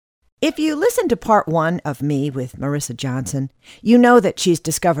If you listen to part 1 of Me with Marissa Johnson, you know that she's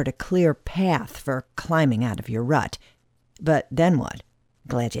discovered a clear path for climbing out of your rut. But then what?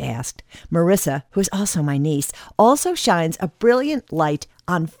 Glad you asked. Marissa, who's also my niece, also shines a brilliant light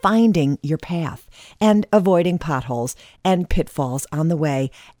on finding your path and avoiding potholes and pitfalls on the way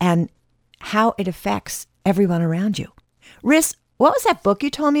and how it affects everyone around you. Riss, what was that book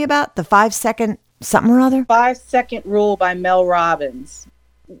you told me about? The 5-second something or other? 5-Second Rule by Mel Robbins.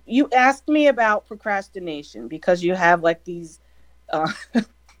 You asked me about procrastination because you have like these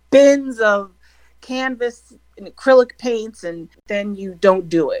bins of canvas and acrylic paints and then you don't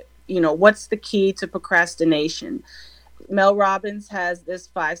do it. You know, what's the key to procrastination? Mel Robbins has this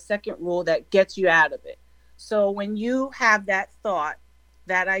 5-second rule that gets you out of it. So when you have that thought,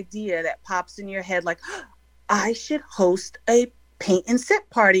 that idea that pops in your head, like, I should host a paint and sip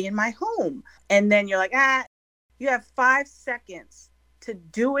party in my home. And then you're like, you have 5 seconds to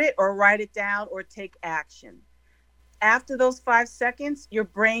do it or write it down or take action. After those 5 seconds, your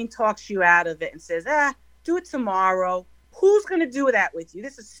brain talks you out of it and says, do it tomorrow. Who's going to do that with you?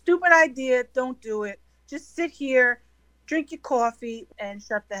 This is a stupid idea. Don't do it. Just sit here, drink your coffee, and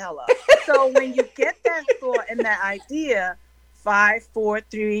shut the hell up. So when you get that thought and that idea, 5, 4,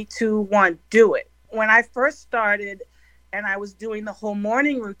 3, 2, 1, do it. When I first started and I was doing the whole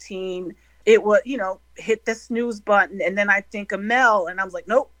morning routine, it was, hit the snooze button. And then I think of Mel and I was like,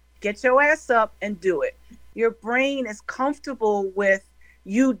 nope, get your ass up and do it. Your brain is comfortable with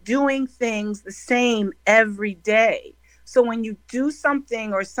you doing things the same every day. So when you do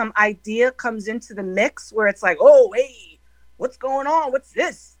something or some idea comes into the mix where it's like, oh, hey, what's going on? What's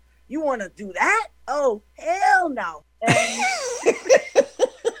this? You want to do that? Oh, hell no. And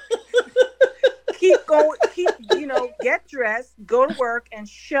keep going, get dressed, go to work and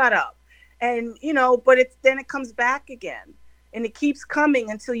shut up. And, but then it comes back again and it keeps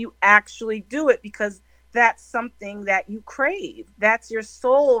coming until you actually do it because that's something that you crave. That's your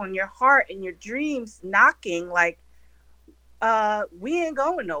soul and your heart and your dreams knocking like, we ain't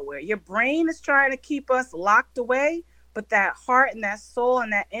going nowhere. Your brain is trying to keep us locked away, but that heart and that soul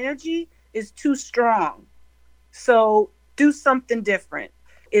and that energy is too strong. So do something different.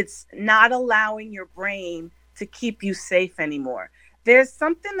 It's not allowing your brain to keep you safe anymore. There's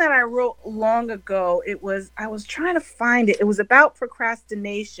something that I wrote long ago. I was trying to find it. It was about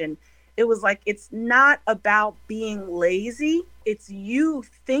procrastination. It was like, it's not about being lazy. It's you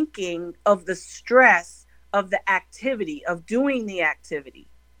thinking of the stress of the activity, of doing the activity.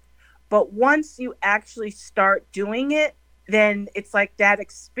 But once you actually start doing it, then it's like that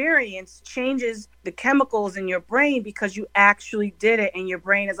experience changes the chemicals in your brain because you actually did it. And your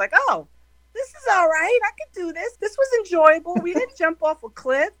brain is like, oh, this is all right. I could do this. This was enjoyable. We didn't jump off a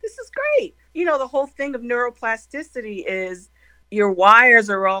cliff. This is great. The whole thing of neuroplasticity is your wires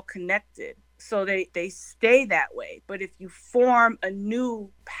are all connected. So they stay that way. But if you form a new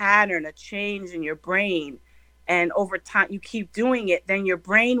pattern, a change in your brain, and over time you keep doing it, then your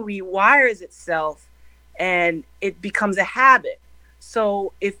brain rewires itself and it becomes a habit.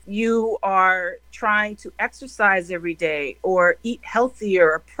 So if you are trying to exercise every day or eat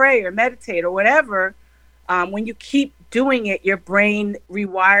healthier or pray or meditate or whatever, when you keep doing it, your brain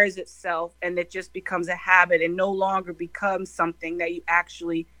rewires itself and it just becomes a habit and no longer becomes something that you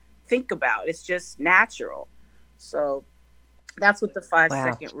actually think about. It's just natural. So that's what the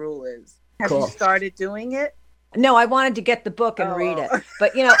 5-second rule is. Have you started doing it? No, I wanted to get the book and read it.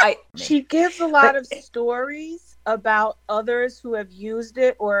 But, she gives a lot of stories about others who have used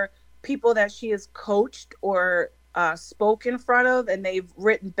it or people that she has coached or spoke in front of, and they've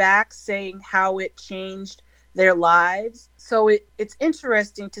written back saying how it changed their lives. So it's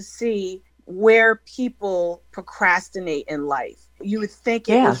interesting to see where people procrastinate in life. You would think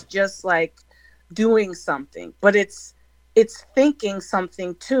it was just like doing something, but it's thinking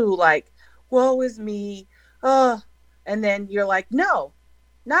something too, like, woe is me. And then you're like, no,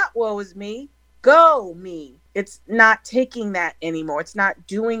 not woe is me, go me. It's not taking that anymore. It's not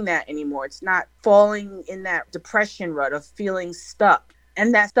doing that anymore. It's not falling in that depression rut of feeling stuck.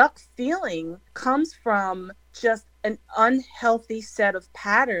 And that stuck feeling comes from just an unhealthy set of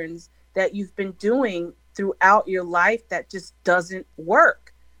patterns that you've been doing throughout your life that just doesn't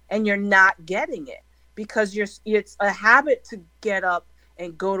work. And you're not getting it because it's a habit to get up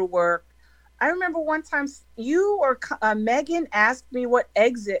and go to work. I remember one time you or Megan asked me what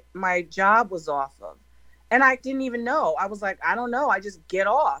exit my job was off of. And I didn't even know. I was like, I don't know. I just get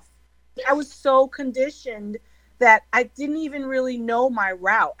off. I was so conditioned that I didn't even really know my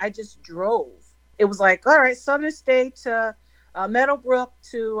route. I just drove. It was like, all right, Southern State to Meadowbrook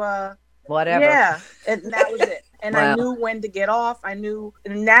to... whatever. Yeah, and that was it. And Wow. I knew when to get off. I knew,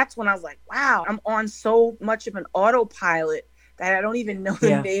 and that's when I was like, wow, I'm on so much of an autopilot that I don't even know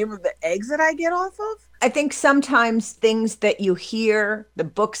the name of the exit I get off of. I think sometimes things that you hear, the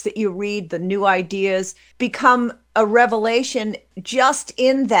books that you read, the new ideas become a revelation just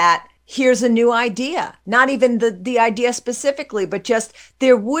in that here's a new idea. Not even the idea specifically, but just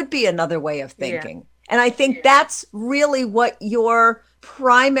there would be another way of thinking. Yeah. And I think that's really what your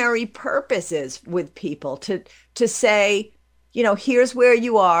primary purpose is with people, to say, you know, here's where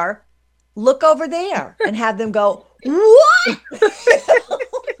you are, look over there, and have them go, what? I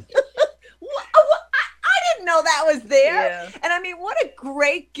didn't know that was there. Yeah. And I mean, what a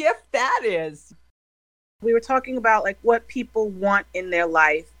great gift that is. We were talking about like what people want in their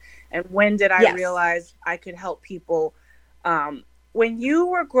life, and when did I realize I could help people. When you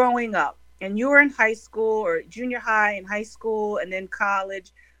were growing up and you were in high school or junior high and high school and then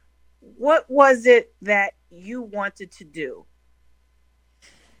college, what was it that you wanted to do?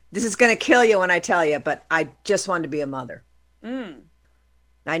 This is going to kill you when I tell you, but I just wanted to be a mother.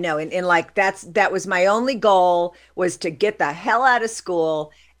 I know. And like, that was my only goal, was to get the hell out of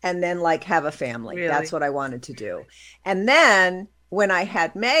school and then like have a family. Really? That's what I wanted to do. And then when I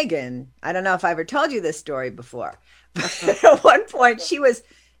had Megan, I don't know if I ever told you this story before, but at one point she was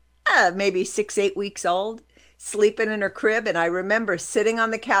maybe 6-8 weeks old, sleeping in her crib. And I remember sitting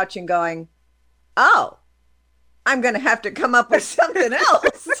on the couch and going, oh, I'm going to have to come up with something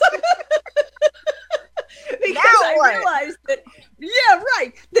else. Because I realized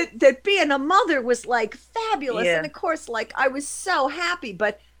that, that being a mother was like fabulous. Yeah. And of course, like I was so happy,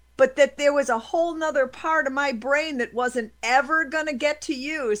 but that there was a whole nother part of my brain that wasn't ever going to get to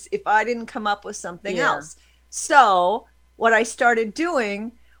use if I didn't come up with something else. So what I started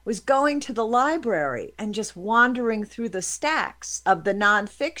doing was going to the library and just wandering through the stacks of the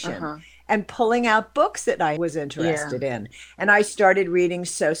nonfiction and pulling out books that I was interested in. And I started reading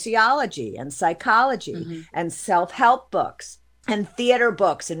sociology and psychology and self-help books and theater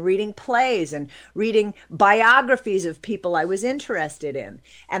books and reading plays and reading biographies of people I was interested in.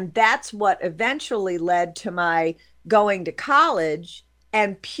 And that's what eventually led to my going to college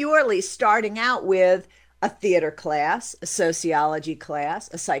and purely starting out with a theater class, a sociology class,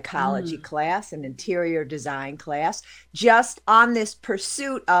 a psychology class, an interior design class, just on this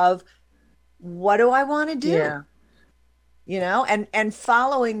pursuit of, what do I want to do? Yeah. You know, and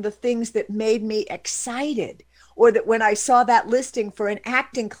following the things that made me excited, or that when I saw that listing for an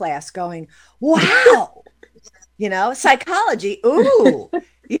acting class going, wow, you know, psychology, ooh,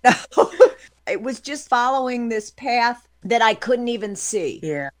 you know, it was just following this path that I couldn't even see.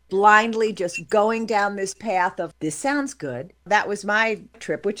 Yeah. Blindly just going down this path of, this sounds good. That was my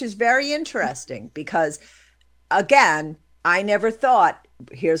trip, which is very interesting because, again, I never thought,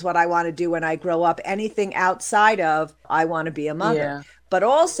 here's what I want to do when I grow up, anything outside of, I want to be a mother. Yeah. But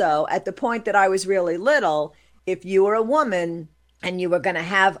also at the point that I was really little, if you were a woman and you were going to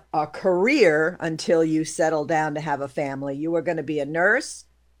have a career until you settled down to have a family, you were going to be a nurse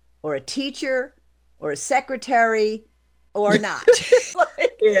or a teacher or a secretary or not.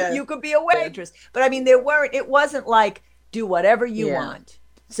 Like, you could be a waitress. But I mean, it wasn't like, do whatever you want.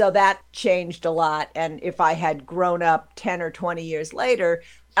 So that changed a lot. And if I had grown up 10 or 20 years later,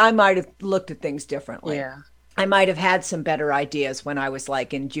 I might have looked at things differently. Yeah. I might have had some better ideas when I was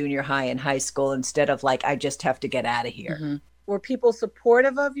like in junior high and high school, instead of like, I just have to get out of here. Were people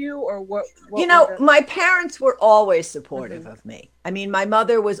supportive of you, or what you know, my parents were always supportive of me. I mean, my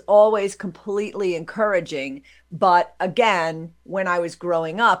mother was always completely encouraging. But again, when I was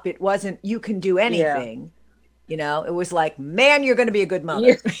growing up, it wasn't, you can do anything. Yeah. You know, it was like, man, you're going to be a good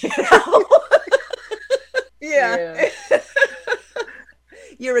mother. Yeah.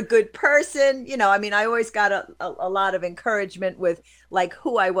 You're a good person. You know, I mean, I always got a lot of encouragement with like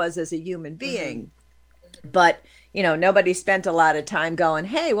who I was as a human being. But, you know, nobody spent a lot of time going,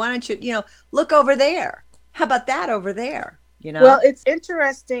 hey, why don't you, you know, look over there. How about that over there? You know? Well, it's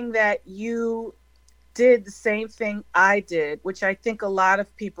interesting that you did the same thing I did, which I think a lot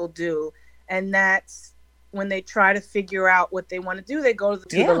of people do. And that's, when they try to figure out what they want to do, they go to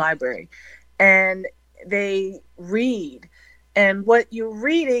the library and they read. And what you're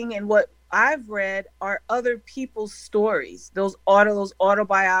reading and what I've read are other people's stories. Those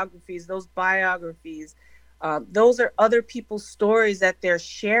autobiographies, those biographies, those are other people's stories that they're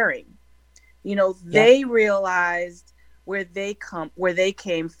sharing. You know, they realized where they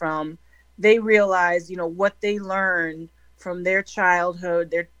came from. They realized, you know, what they learned from their childhood,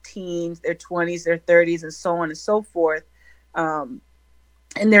 their teens, their 20s, their 30s, and so on and so forth. And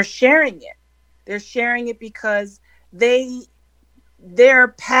they're sharing it. They're sharing it because they're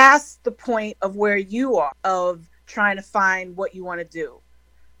past the point of where you are, of trying to find what you want to do.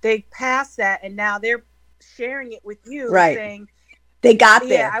 They passed that, and now they're sharing it with you, right. saying, they got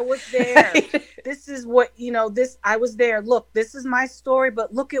there. Yeah, I was there. This is what, I was there. Look, this is my story,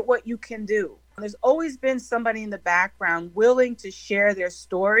 but look at what you can do. There's always been somebody in the background willing to share their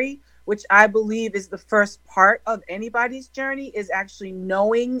story, which I believe is the first part of anybody's journey, is actually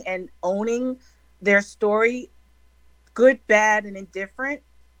knowing and owning their story, good, bad, and indifferent,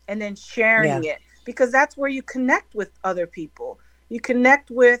 and then sharing it, because that's where you connect with other people. You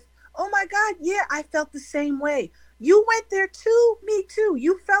connect with, oh my God, yeah, I felt the same way. You went there too. Me too.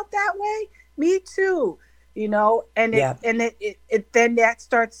 You felt that way. Me too. And it then that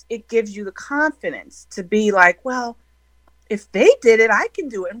starts, it gives you the confidence to be like, well, if they did it, I can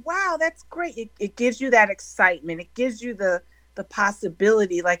do it. And wow, that's great. It gives you that excitement. It gives you the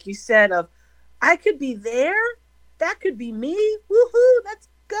possibility, like you said, of I could be there. That could be me. Woohoo, let's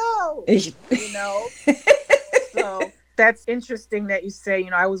go. So that's interesting that you say,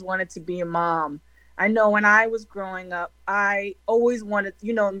 I always wanted to be a mom. I know when I was growing up, I always wanted to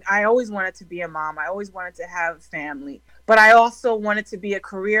be a mom. I always wanted to have a family, but I also wanted to be a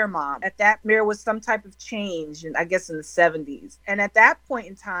career mom. At that, there was some type of change, I guess in the 70s. And at that point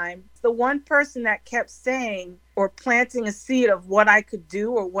in time, the one person that kept saying or planting a seed of what I could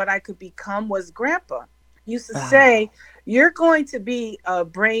do or what I could become was Grandpa. He used to say, you're going to be a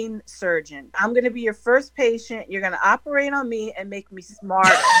brain surgeon. I'm going to be your first patient. You're going to operate on me and make me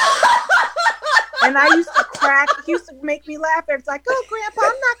smarter. And I used to crack. He used to make me laugh. It's like, oh, Grandpa,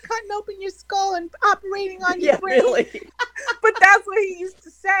 I'm not cutting open your skull and operating on your brain. Really? But that's what he used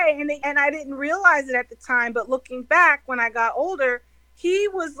to say. And I didn't realize it at the time. But looking back, when I got older, he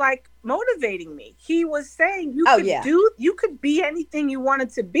was like motivating me. He was saying, you could be anything you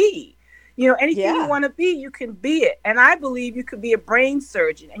wanted to be. Anything you want to be, you can be it. And I believe you could be a brain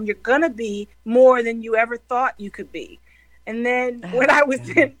surgeon, and you're going to be more than you ever thought you could be. And then when I was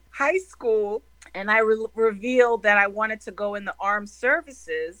in high school, and I revealed that I wanted to go in the armed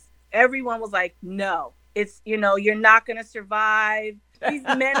services, everyone was like, no, it's, you're not going to survive. These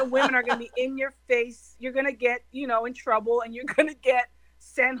men and women are going to be in your face. You're going to get, in trouble, and you're going to get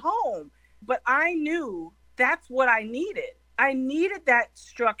sent home. But I knew that's what I needed. I needed that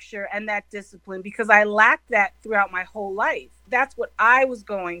structure and that discipline because I lacked that throughout my whole life. That's what I was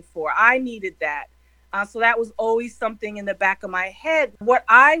going for. I needed that. So that was always something in the back of my head. What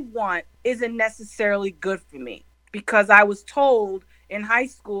I want isn't necessarily good for me, because I was told in high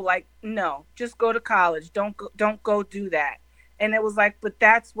school, like, no, just go to college. Don't go do that. And it was like, but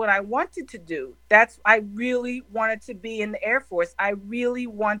that's what I wanted to do. I really wanted to be in the Air Force. I really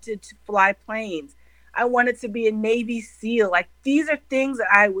wanted to fly planes. I wanted to be a Navy SEAL. Like, these are things that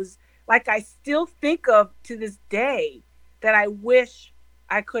I still think of to this day, that I wish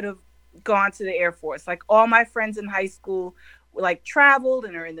I could have gone to the Air Force. Like, all my friends in high school like traveled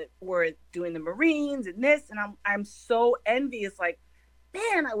and were doing the Marines and this, and I'm so envious. Like,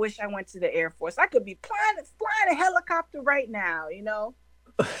 man, I wish I went to the Air Force. I could be flying a helicopter right now,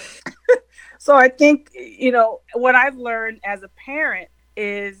 So I think, what I've learned as a parent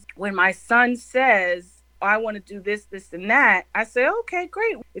is when my son says, I want to do this, this, and that, I say, okay,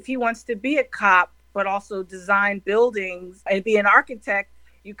 great. If he wants to be a cop, but also design buildings and be an architect,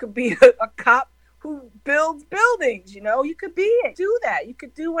 you could be a cop who builds buildings, you could do that. You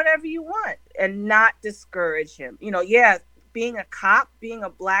could do whatever you want and not discourage him. Being a cop, being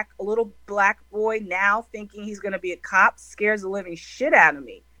a little black boy now thinking he's going to be a cop scares the living shit out of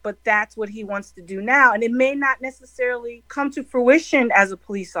me. But that's what he wants to do now. And it may not necessarily come to fruition as a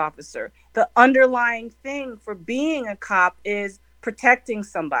police officer. The underlying thing for being a cop is protecting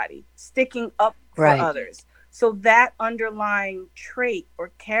somebody, sticking up for others. So that underlying trait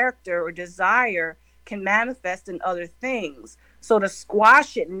or character or desire can manifest in other things. So to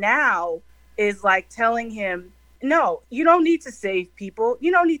squash it now is like telling him, no, you don't need to save people.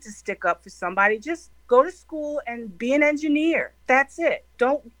 You don't need to stick up for somebody. Just go to school and be an engineer. That's it.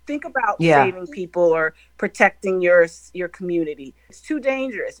 Don't think about saving people or protecting your community. It's too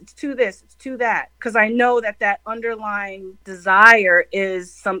dangerous. It's too this. It's too that. Because I know that underlying desire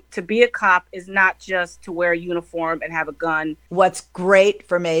is to be a cop is not just to wear a uniform and have a gun. What's great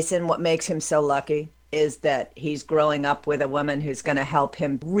for Mason, what makes him so lucky, is that he's growing up with a woman who's going to help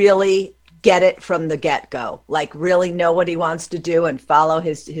him really get it from the get-go, like really know what he wants to do and follow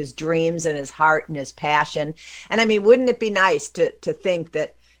his dreams and his heart and his passion. And I mean, wouldn't it be nice to think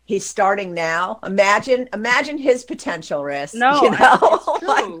that he's starting now? Imagine his potential, Riss. No, oh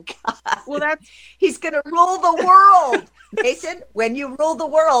my God. Well, he's going to rule the world. Mason, when you rule the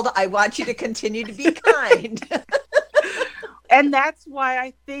world, I want you to continue to be kind. And that's why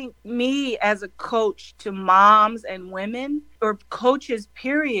I think me as a coach to moms and women, or coaches,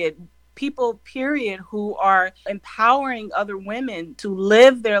 period, people, period, who are empowering other women to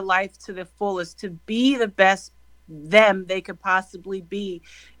live their life to the fullest, to be the best them they could possibly be,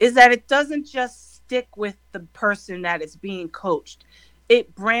 is that it doesn't just stick with the person that is being coached.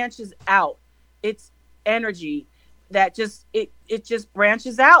 It branches out. It's energy that just it just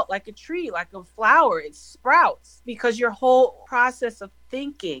branches out like a tree, like a flower. It sprouts because your whole process of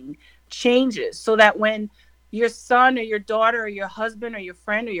thinking changes, so that when your son or your daughter or your husband or your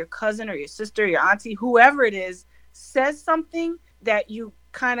friend or your cousin or your sister or your auntie, whoever it is, says something that you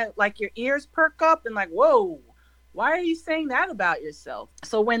kind of like your ears perk up and like, whoa, why are you saying that about yourself?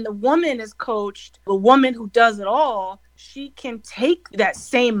 So when the woman is coached, the woman who does it all, she can take that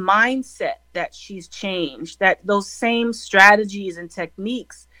same mindset that she's changed, that those same strategies and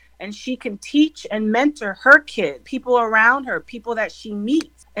techniques, and she can teach and mentor her kids, people around her, people that she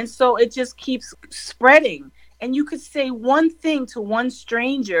meets. And so it just keeps spreading. And you could say one thing to one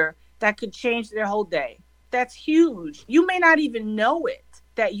stranger that could change their whole day. That's huge. You may not even know it,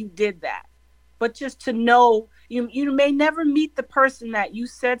 that you did that. But just to know, you may never meet the person that you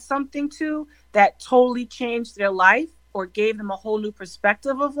said something to that totally changed their life or gave them a whole new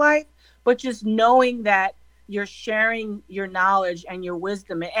perspective of life. But just knowing that you're sharing your knowledge and your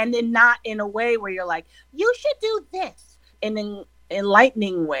wisdom, and then not in a way where you're like, you should do this, in an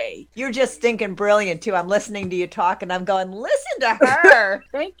enlightening way. You're just stinking brilliant too. I'm listening to you talk and I'm going, listen to her.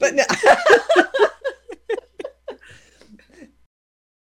 Thank you. But no,